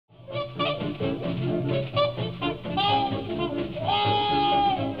Hello,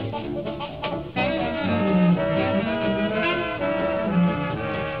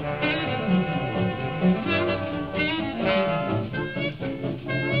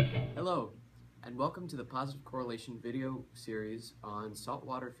 and welcome to the Positive Correlation video series on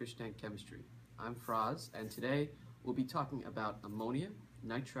saltwater fish tank chemistry. I'm Fraz, and today we'll be talking about ammonia,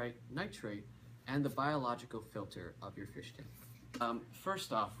 nitrite, nitrate, and the biological filter of your fish tank.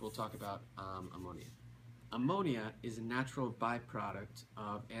 First off, we'll talk about ammonia. Ammonia is a natural byproduct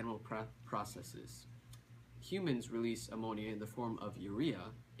of animal processes. Humans release ammonia in the form of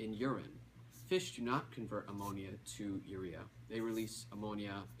urea in urine. Fish do not convert ammonia to urea. They release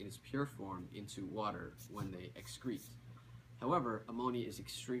ammonia in its pure form into water when they excrete. However, ammonia is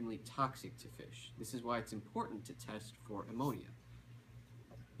extremely toxic to fish. This is why it's important to test for ammonia.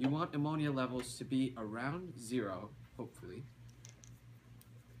 You want ammonia levels to be around 0, hopefully.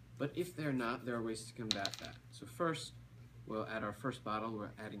 But if they're not, there are ways to combat that. So first, we'll add our first bottle. We're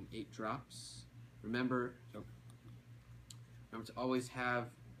adding 8 drops. Remember to always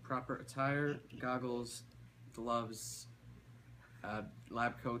have proper attire, goggles, gloves,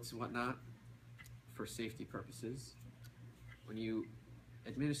 lab coats and whatnot for safety purposes. When you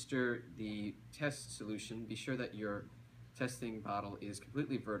administer the test solution, be sure that your testing bottle is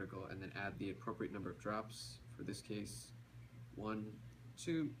completely vertical and then add the appropriate number of drops. For this case, 1,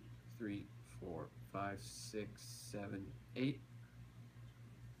 2, 3, 4, 5, 6, 7, 8.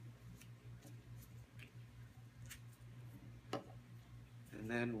 And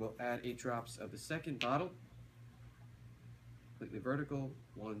then we'll add 8 drops of the second bottle, completely vertical.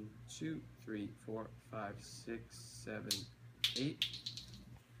 1, 2, 3, 4, 5, 6, 7, 8.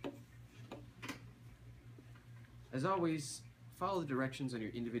 As always, follow the directions on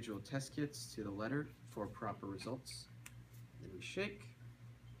your individual test kits to the letter for proper results. Then we shake.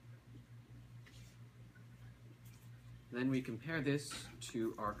 Then we compare this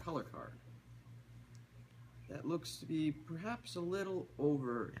to our color card. That looks to be perhaps a little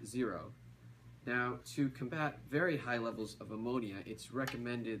over 0. Now, to combat very high levels of ammonia, it's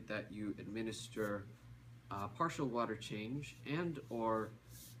recommended that you administer partial water change and or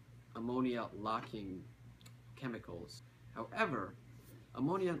ammonia locking chemicals. However,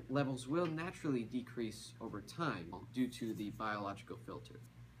 ammonia levels will naturally decrease over time due to the biological filter.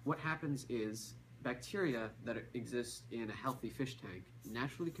 What happens is bacteria that exist in a healthy fish tank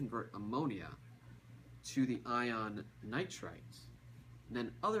naturally convert ammonia to the ion nitrite. And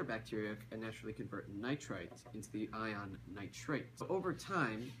then other bacteria can naturally convert nitrite into the ion nitrate. So over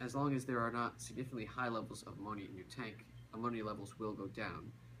time, as long as there are not significantly high levels of ammonia in your tank, ammonia levels will go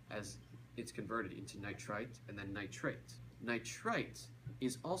down as it's converted into nitrite and then nitrate. Nitrite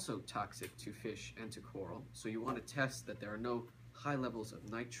is also toxic to fish and to coral, so you want to test that there are no high levels of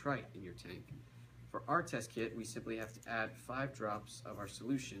nitrite in your tank. For our test kit, we simply have to add 5 drops of our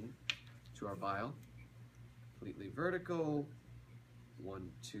solution to our vial. Completely vertical. 1,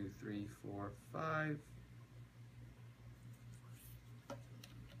 2, 3, 4, 5.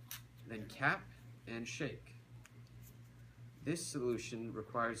 Then cap and shake. This solution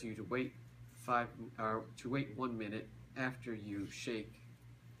requires you to wait 1 minute after you shake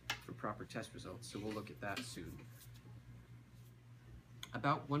for proper test results. So we'll look at that soon.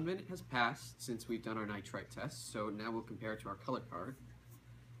 About 1 minute has passed since we've done our nitrite test, so now we'll compare it to our color card.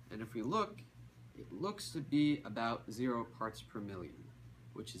 And if we look, it looks to be about 0 parts per million,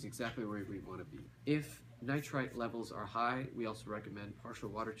 which is exactly where we want to be. If nitrite levels are high, we also recommend partial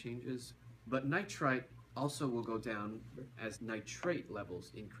water changes, but nitrite also will go down as nitrate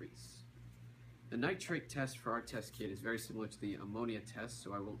levels increase. The nitrate test for our test kit is very similar to the ammonia test,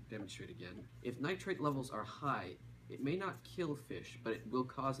 so I won't demonstrate again. If nitrate levels are high, it may not kill fish, but it will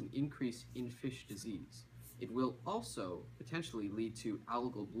cause an increase in fish disease. It will also potentially lead to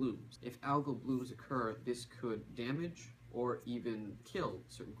algal blooms. If algal blooms occur, this could damage or even kill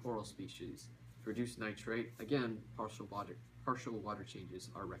certain coral species. To reduce nitrate, again, partial water changes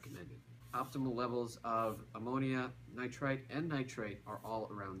are recommended. Optimal levels of ammonia, nitrite, and nitrate are all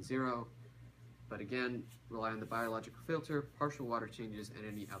around 0. But again, rely on the biological filter, partial water changes, and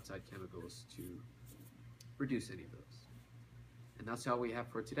any outside chemicals to reduce any of those. And that's all we have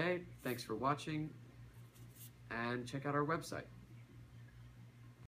for today. Thanks for watching, and check out our website.